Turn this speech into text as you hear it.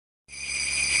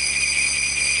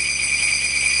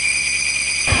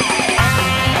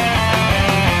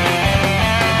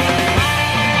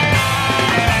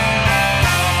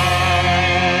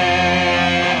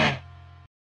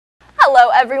Hello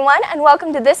everyone, and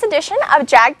welcome to this edition of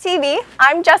Jag TV.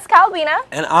 I'm Jessica Albina.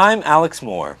 And I'm Alex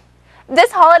Moore.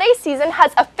 This holiday season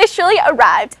has officially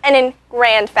arrived, and in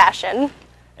grand fashion.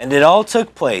 And it all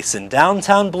took place in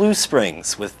downtown Blue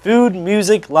Springs with food,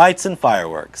 music, lights, and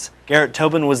fireworks. Garrett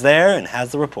Tobin was there and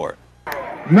has the report.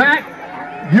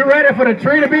 Matt, you ready for the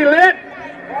tree to be lit?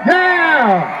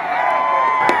 Yeah!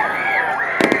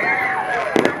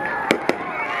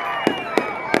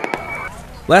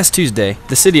 Last Tuesday,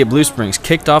 the city of Blue Springs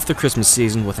kicked off the Christmas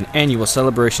season with an annual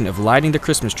celebration of lighting the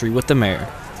Christmas tree with the mayor.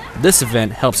 This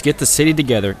event helps get the city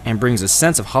together and brings a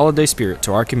sense of holiday spirit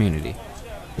to our community.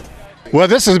 Well,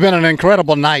 this has been an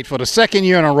incredible night. For the second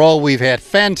year in a row, we've had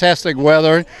fantastic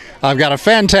weather. I've got a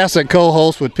fantastic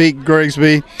co-host with Pete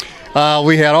Grigsby.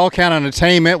 We had all kind of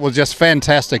entertainment. It was just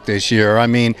fantastic this year. I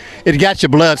mean, it got your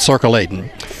blood circulating.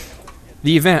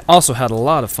 The event also had a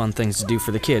lot of fun things to do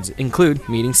for the kids, include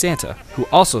meeting Santa, who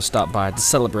also stopped by to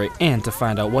celebrate and to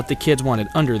find out what the kids wanted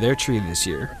under their tree this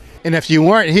year. And if you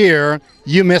weren't here,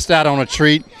 you missed out on a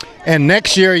treat. And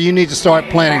next year, you need to start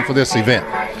planning for this event.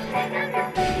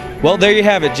 Well, there you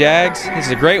have it, Jags. This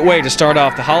is a great way to start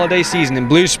off the holiday season in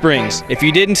Blue Springs. If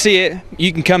you didn't see it,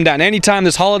 you can come down anytime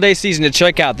this holiday season to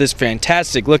check out this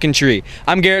fantastic looking tree.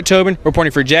 I'm Garrett Tobin, reporting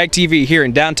for Jag TV here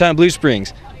in downtown Blue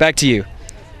Springs. Back to you.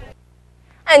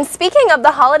 And speaking of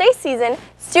the holiday season,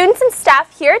 students and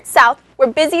staff here at South were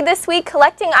busy this week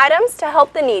collecting items to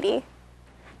help the needy.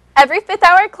 Every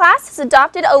fifth-hour class has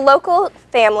adopted a local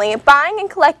family, buying and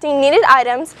collecting needed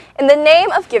items in the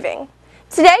name of giving.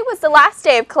 Today was the last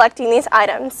day of collecting these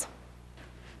items.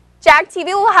 Jag TV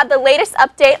will have the latest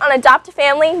update on Adopt a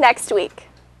Family next week.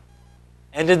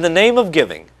 And in the name of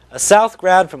giving, a South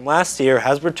grad from last year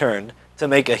has returned to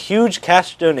make a huge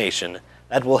cash donation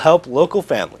that will help local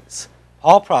families.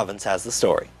 Paul Province has the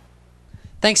story.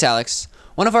 Thanks, Alex.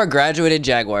 One of our graduated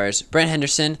Jaguars, Brent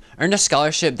Henderson, earned a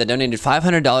scholarship that donated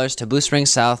 $500 to Blue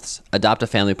Springs South's Adopt a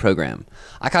Family program.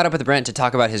 I caught up with Brent to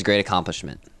talk about his great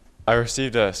accomplishment. I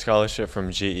received a scholarship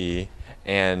from GE,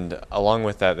 and along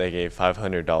with that they gave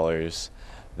 $500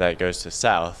 that goes to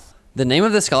South. The name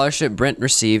of the scholarship Brent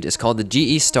received is called the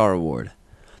GE Star Award.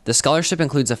 The scholarship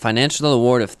includes a financial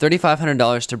award of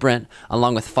 $3,500 to Brent,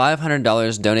 along with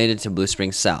 $500 donated to Blue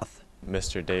Springs South.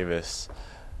 Mr. Davis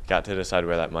got to decide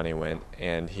where that money went,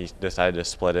 and he decided to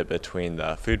split it between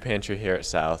the food pantry here at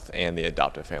South and the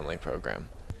Adopt a Family program.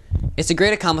 It's a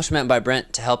great accomplishment by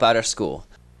Brent to help out our school.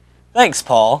 Thanks,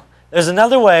 Paul. There's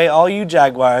another way all you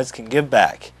Jaguars can give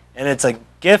back, and it's a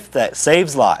gift that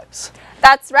saves lives.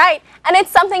 That's right, and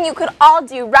it's something you could all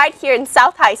do right here in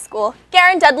South High School.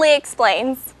 Garen Dudley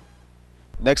explains.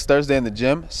 Next Thursday in the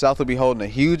gym, South will be holding a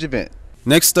huge event.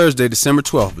 Next Thursday, December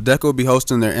 12th, DECA will be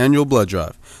hosting their annual blood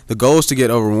drive. The goal is to get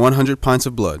over 100 pints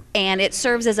of blood. And it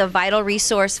serves as a vital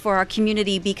resource for our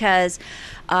community because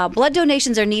blood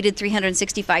donations are needed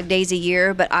 365 days a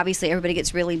year, but obviously everybody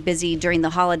gets really busy during the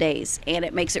holidays, and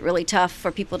it makes it really tough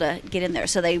for people to get in there.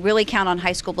 So they really count on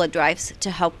high school blood drives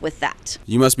to help with that.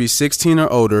 You must be 16 or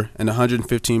older and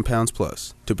 115 pounds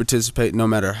plus. To participate, no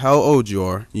matter how old you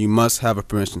are, you must have a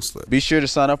permission slip. Be sure to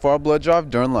sign up for our blood drive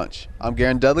during lunch. I'm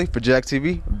Garen Dudley for Jag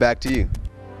TV. Back to you.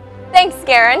 Thanks,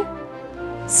 Garen.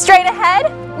 Straight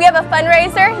ahead, we have a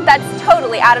fundraiser that's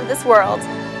totally out of this world.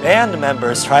 Band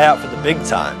members try out for the big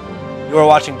time. You are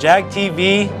watching Jag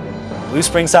TV, Blue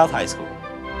Springs South High School.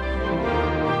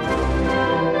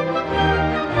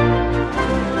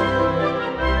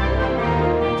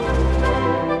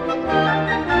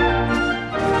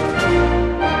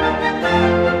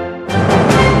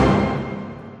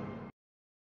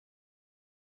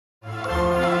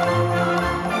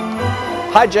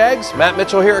 Hi Jags, Matt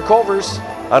Mitchell here at Culver's.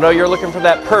 I know you're looking for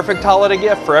that perfect holiday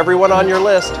gift for everyone on your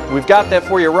list. We've got that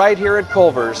for you right here at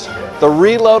Culver's. The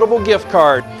reloadable gift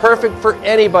card, perfect for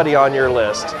anybody on your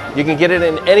list. You can get it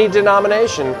in any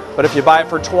denomination, but if you buy it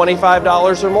for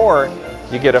 $25 or more,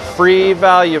 you get a free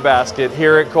value basket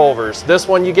here at Culver's. This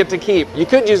one you get to keep. You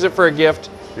could use it for a gift.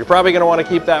 You're probably going to want to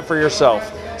keep that for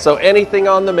yourself. So anything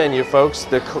on the menu, folks.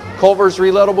 The Culver's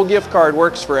reloadable gift card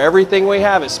works for everything we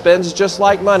have. It spends just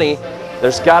like money.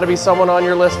 There's got to be someone on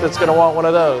your list that's going to want one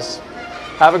of those.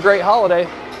 Have a great holiday.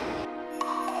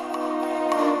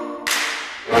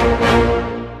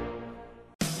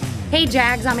 Hey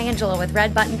Jags, I'm Angela with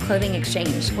Red Button Clothing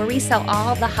Exchange, where we sell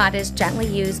all the hottest, gently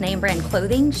used name brand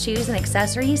clothing, shoes, and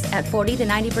accessories at 40 to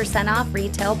 90% off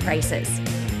retail prices.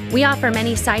 We offer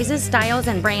many sizes, styles,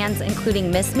 and brands including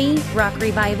Miss Me, Rock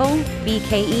Revival,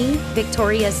 BKE,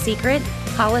 Victoria's Secret,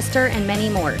 Hollister, and many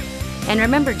more. And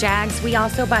remember, Jags, we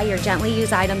also buy your gently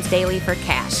used items daily for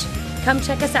cash. Come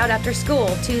check us out after school,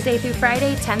 Tuesday through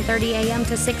Friday, 10:30 a.m.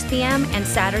 to 6 p.m. and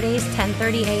Saturdays,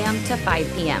 10:30 a.m. to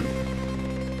 5 p.m.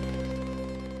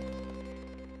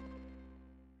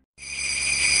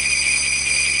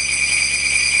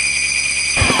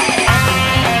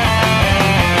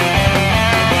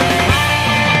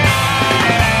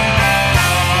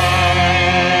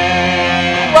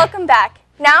 Welcome back.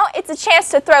 Now it's a chance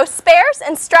to throw spares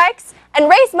and strikes and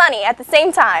raise money at the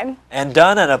same time. And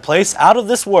done at a place out of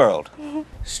this world.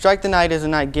 Strike the Night is a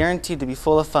night guaranteed to be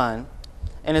full of fun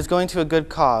and is going to a good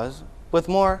cause. With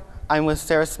more, I'm with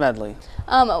Sarah Smedley.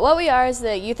 What we are is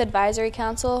the Youth Advisory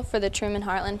Council for the Truman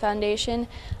Heartland Foundation.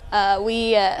 What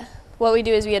we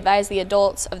do is we advise the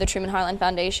adults of the Truman Heartland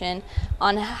Foundation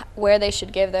on where they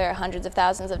should give their hundreds of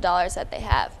thousands of dollars that they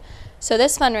have. So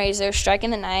this fundraiser,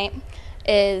 Striking the Night,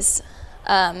 is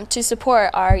to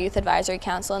support our Youth Advisory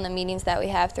Council and the meetings that we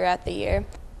have throughout the year.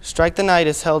 Strike the Night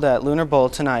is held at Lunar Bowl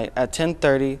tonight at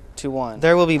 10:30 to 1.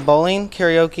 There will be bowling,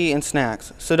 karaoke, and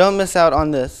snacks, so don't miss out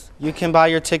on this. You can buy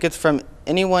your tickets from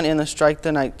anyone in the Strike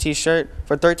the Night t-shirt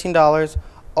for $13,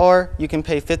 or you can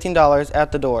pay $15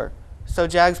 at the door. So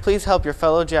Jags, please help your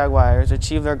fellow Jaguars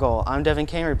achieve their goal. I'm Devin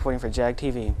Kane reporting for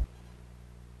JagTV.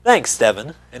 Thanks,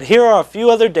 Devin. And here are a few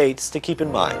other dates to keep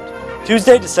in mind.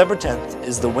 Tuesday, December 10th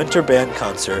is the Winter Band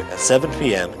Concert at 7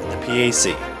 p.m. in the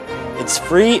PAC. It's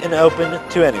free and open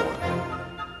to anyone.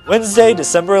 Wednesday,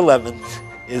 December 11th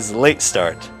is Late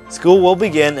Start. School will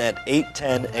begin at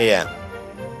 8:10 a.m.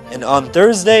 And on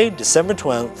Thursday, December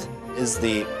 12th is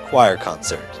the Choir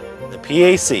Concert, the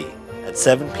PAC, at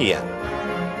 7 p.m.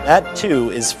 That too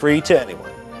is free to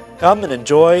anyone. Come and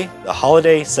enjoy the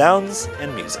holiday sounds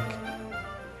and music.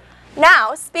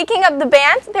 Now, speaking of the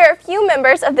band, there are a few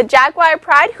members of the Jaguar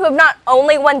Pride who have not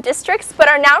only won districts, but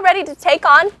are now ready to take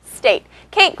on state.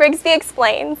 Kate Grigsby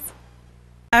explains.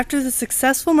 After the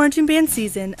successful marching band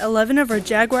season, 11 of our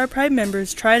Jaguar Pride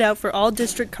members tried out for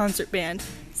all-district concert band.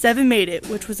 7 made it,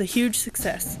 which was a huge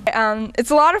success.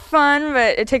 It's a lot of fun,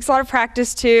 but it takes a lot of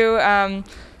practice too.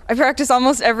 I practice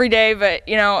almost every day, but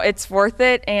it's worth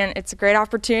it, and it's a great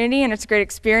opportunity, and it's a great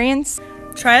experience.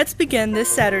 Tryouts begin this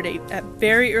Saturday at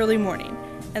very early morning,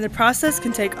 and the process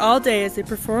can take all day as they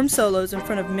perform solos in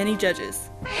front of many judges.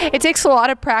 It takes a lot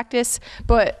of practice,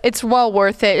 but it's well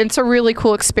worth it. It's a really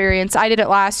cool experience. I did it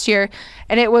last year,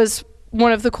 and it was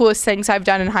one of the coolest things I've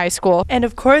done in high school. And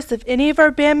of course, if any of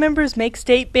our band members make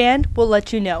state band, we'll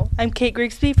let you know. I'm Kate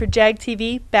Grigsby for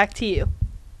JagTV. Back to you.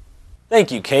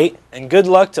 Thank you, Kate, and good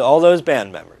luck to all those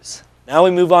band members. Now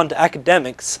we move on to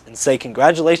academics and say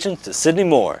congratulations to Sydney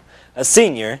Moore, a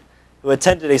senior who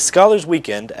attended a Scholars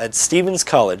Weekend at Stevens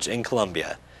College in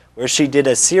Columbia, where she did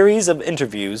a series of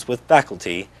interviews with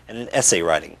faculty and an essay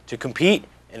writing to compete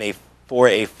for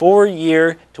a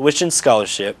 4-year tuition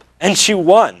scholarship, and she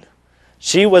won.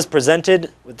 She was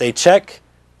presented with a check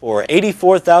for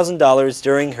 $84,000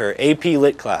 during her AP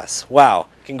Lit class. Wow,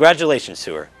 congratulations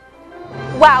to her.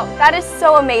 Wow, that is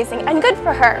so amazing and good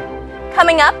for her.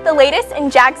 Coming up, the latest in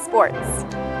Jag sports.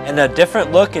 And a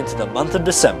different look into the month of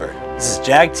December. This is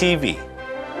Jag TV.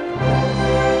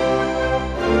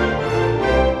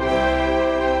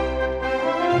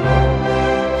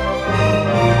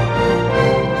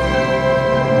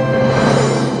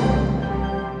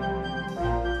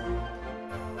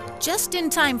 Just in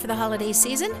time for the holiday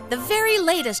season, the very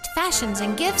latest fashions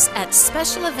and gifts at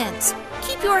special events.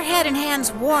 Keep your head and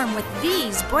hands warm with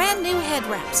these brand new head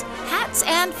wraps, hats,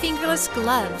 and fingerless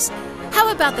gloves.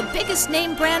 How about the biggest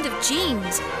name brand of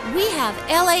jeans? We have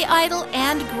LA Idol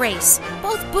and Grace,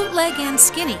 both bootleg and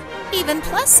skinny, even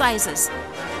plus sizes.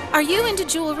 Are you into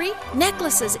jewelry,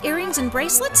 necklaces, earrings, and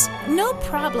bracelets? No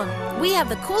problem. We have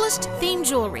the coolest theme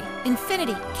jewelry: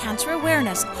 infinity, cancer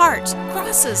awareness, hearts,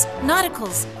 crosses,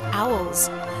 nauticals, owls.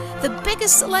 The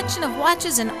biggest selection of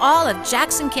watches in all of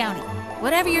Jackson County.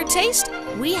 Whatever your taste,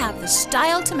 we have the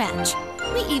style to match.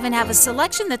 We even have a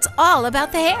selection that's all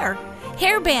about the hair.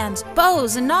 Hairbands,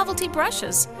 bows, and novelty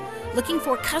brushes. Looking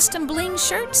for custom bling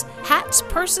shirts, hats,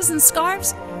 purses, and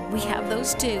scarves? We have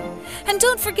those too. And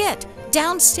don't forget,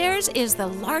 downstairs is the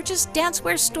largest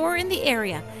dancewear store in the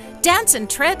area. Dance and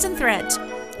treads and threads.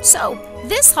 So,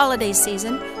 this holiday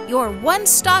season, your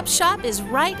one-stop shop is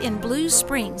right in Blue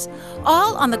Springs,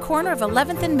 all on the corner of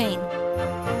 11th and Main.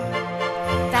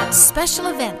 That's special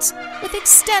events with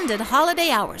extended holiday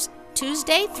hours,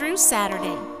 Tuesday through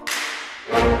Saturday.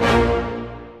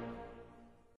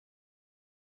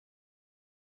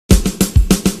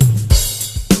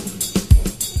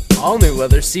 All new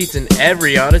leather seats in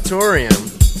every auditorium.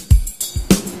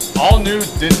 All new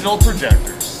digital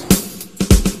projectors.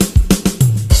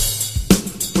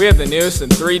 We have the newest in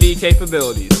 3D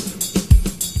capabilities.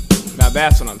 Now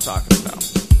that's what I'm talking about.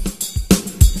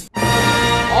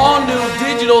 All new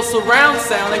digital surround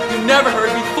sound like you've never heard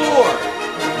before.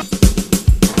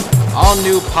 All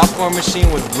new popcorn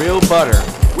machine with real butter.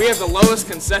 We have the lowest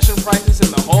concession prices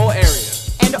in the whole area.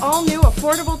 And all new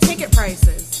affordable ticket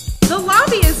prices. The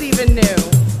lobby is even new.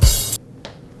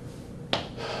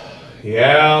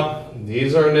 Yeah,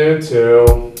 these are new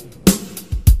too.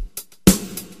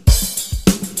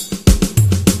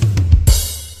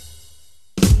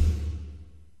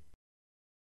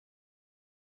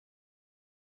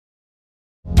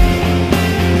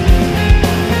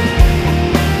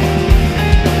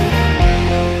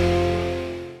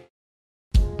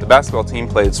 The basketball team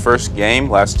played its first game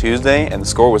last Tuesday, and the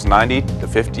score was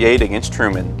 90-58 against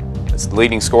Truman. Its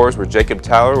leading scorers were Jacob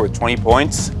Tyler with 20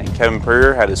 points, and Kevin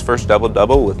Purrier had his first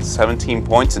double-double with 17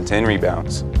 points and 10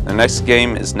 rebounds. The next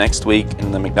game is next week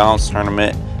in the McDonald's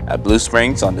tournament at Blue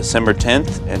Springs on December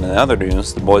 10th, and in other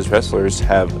news, the boys wrestlers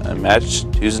have a match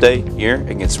Tuesday here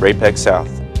against Ray-Pec South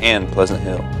and Pleasant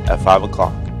Hill at 5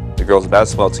 o'clock. The girls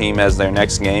basketball team has their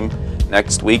next game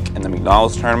next week in the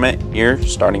McDonald's tournament here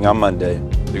starting on Monday.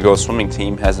 The girls swimming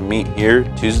team has a meet here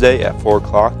Tuesday at 4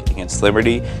 o'clock against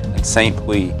Liberty and St.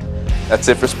 Louis. That's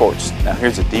it for sports. Now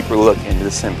here's a deeper look into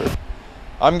December.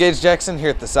 I'm Gage Jackson here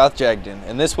at the South Jag Den,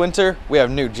 and this winter we have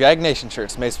new Jag Nation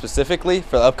shirts made specifically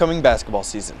for the upcoming basketball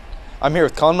season. I'm here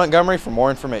with Colin Montgomery for more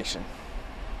information.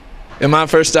 In my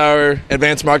first hour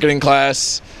advanced marketing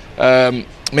class, me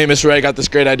and Miss Ray got this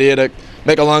great idea to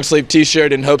make a long sleeve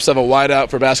t-shirt in hopes of a whiteout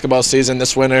for basketball season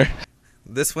this winter.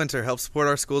 This winter, help support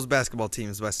our school's basketball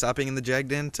teams by stopping in the Jag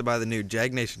Den to buy the new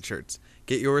Jag Nation shirts.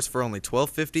 Get yours for only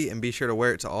 $12.50 and be sure to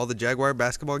wear it to all the Jaguar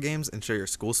basketball games and show your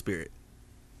school spirit.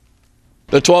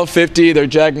 They're $12.50, they're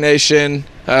Jag Nation.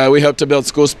 We hope to build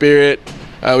school spirit.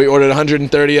 We ordered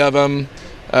 130 of them,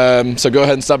 so go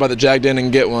ahead and stop by the Jag Den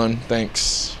and get one.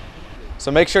 Thanks. So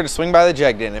make sure to swing by the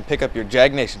Jag Den and pick up your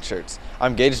Jag Nation shirts.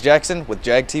 I'm Gage Jackson with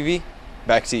Jag TV.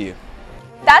 Back to you.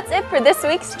 That's it for this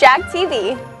week's Jag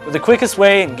TV. For the quickest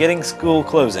way in getting school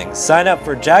closings, sign up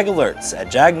for Jag Alerts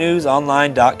at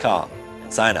jagnewsonline.com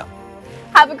and sign up.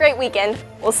 Have a great weekend.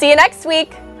 We'll see you next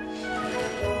week.